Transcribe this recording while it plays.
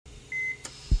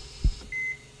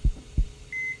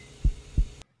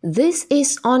This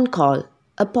is On Call,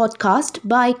 a podcast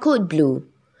by Code Blue.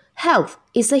 Health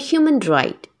is a human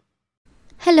right.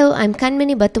 Hello, I'm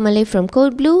Kanmani Batumale from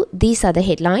Code Blue. These are the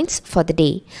headlines for the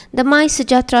day. The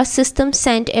MySJ system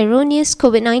sent erroneous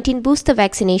COVID-19 booster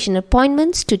vaccination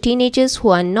appointments to teenagers who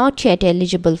are not yet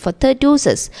eligible for third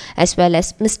doses, as well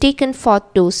as mistaken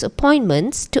fourth dose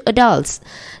appointments to adults.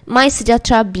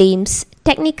 MySJ blames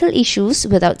technical issues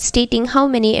without stating how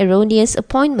many erroneous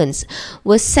appointments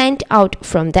were sent out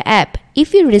from the app.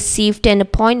 If you received an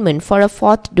appointment for a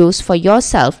fourth dose for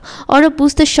yourself or a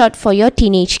booster shot for your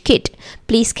teenage kid,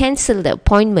 please cancel the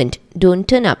appointment. Don't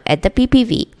turn up at the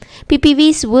PPV.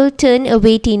 PPVs will turn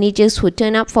away teenagers who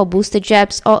turn up for booster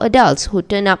jabs or adults who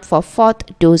turn up for fourth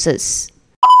doses.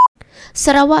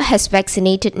 Sarawak has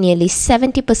vaccinated nearly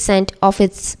 70% of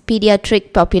its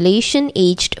pediatric population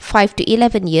aged 5 to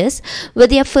 11 years with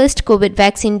their first COVID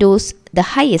vaccine dose, the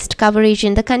highest coverage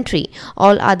in the country.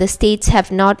 All other states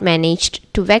have not managed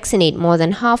to vaccinate more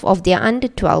than half of their under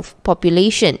 12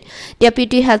 population.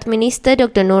 Deputy Health Minister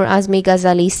Dr. Noor Azmi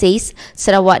Ghazali says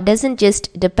Sarawak doesn't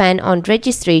just depend on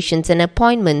registrations and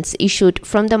appointments issued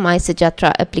from the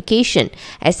MySJ application,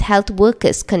 as health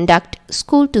workers conduct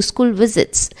school-to-school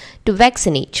visits to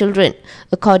vaccinate children.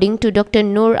 According to Dr.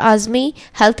 Noor Azmi,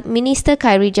 Health Minister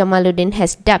Khairi Jamaluddin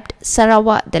has dubbed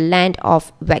Sarawak the land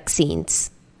of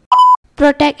vaccines.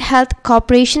 Protect Health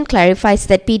Corporation clarifies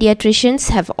that paediatricians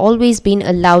have always been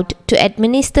allowed to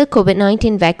administer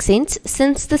COVID-19 vaccines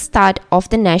since the start of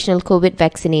the National COVID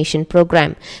Vaccination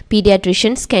Program.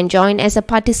 Paediatricians can join as a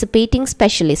participating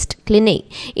specialist clinic.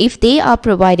 If they are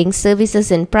providing services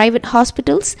in private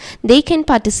hospitals, they can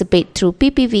participate through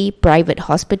PPV private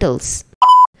hospitals.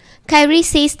 Khairi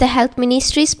says the Health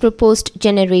Ministry's proposed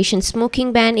generation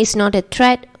smoking ban is not a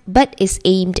threat but is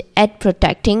aimed at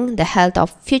protecting the health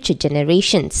of future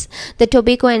generations. The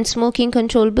Tobacco and Smoking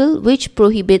Control Bill, which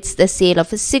prohibits the sale of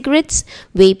cigarettes,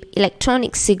 vape,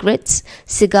 electronic cigarettes,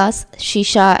 cigars,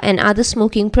 shisha and other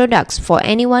smoking products for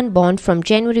anyone born from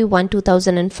January 1,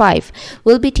 2005,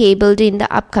 will be tabled in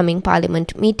the upcoming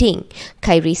Parliament meeting.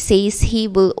 Khairi says he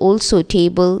will also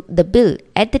table the bill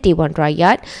at the Dewan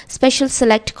Rakyat Special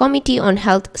Select Committee on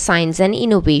Health, Science and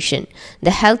Innovation. The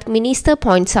Health Minister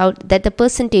points out that the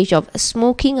percentage of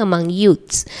smoking among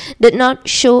youths did not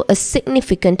show a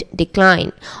significant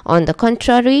decline. On the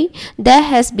contrary, there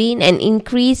has been an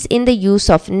increase in the use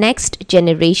of next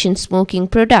generation smoking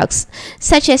products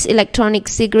such as electronic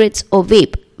cigarettes or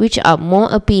vape, which are more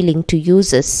appealing to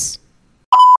users.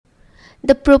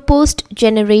 The proposed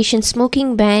generation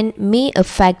smoking ban may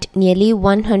affect nearly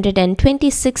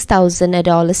 126,000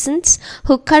 adolescents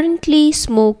who currently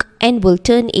smoke and will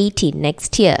turn 18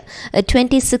 next year. A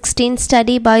 2016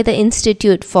 study by the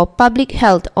Institute for Public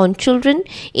Health on children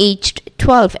aged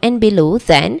 12 and below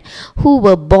then who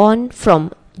were born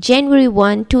from January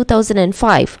 1,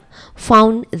 2005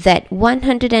 found that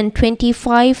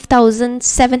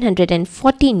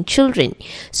 125,714 children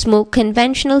smoke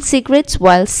conventional cigarettes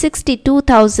while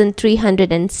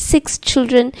 62,306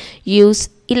 children use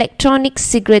electronic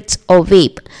cigarettes or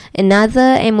vape.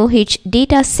 Another MOH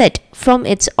data set from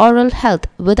its oral health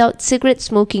without cigarette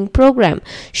smoking program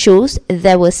shows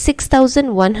there were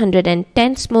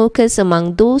 6,110 smokers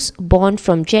among those born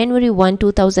from January 1,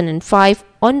 2005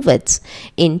 onwards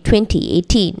in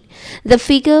 2018. The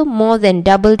figure more than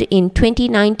doubled in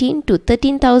 2019 to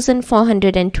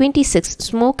 13,426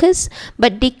 smokers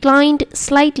but declined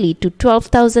slightly to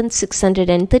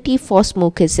 12,634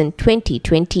 smokers in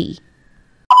 2020.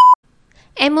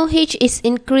 MOH is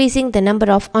increasing the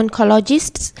number of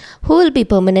oncologists who will be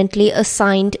permanently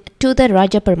assigned to the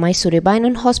Raja Permaisuri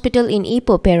Bainon Hospital in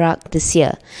Ipoh, Perak this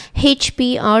year.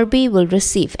 HPRB will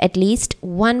receive at least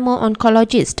one more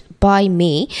oncologist by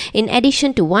May, in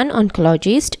addition to one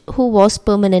oncologist who was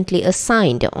permanently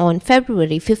assigned on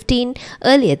February 15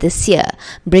 earlier this year,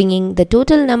 bringing the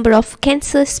total number of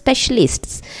cancer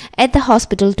specialists at the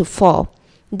hospital to 4.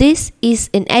 This is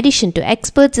in addition to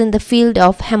experts in the field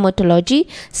of hematology,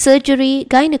 surgery,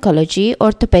 gynecology,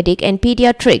 orthopedic and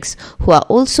pediatrics who are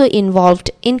also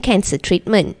involved in cancer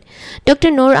treatment.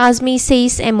 Dr. Noor Azmi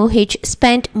says MOH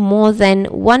spent more than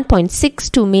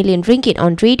 1.62 million ringgit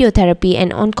on radiotherapy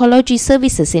and oncology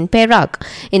services in Perak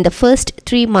in the first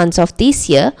 3 months of this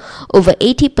year, over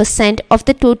 80% of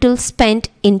the total spent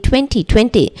in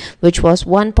 2020, which was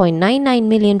 1.99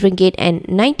 million ringgit, and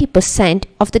 90%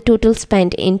 of the total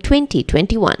spent in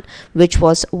 2021, which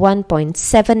was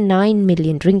 1.79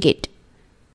 million ringgit.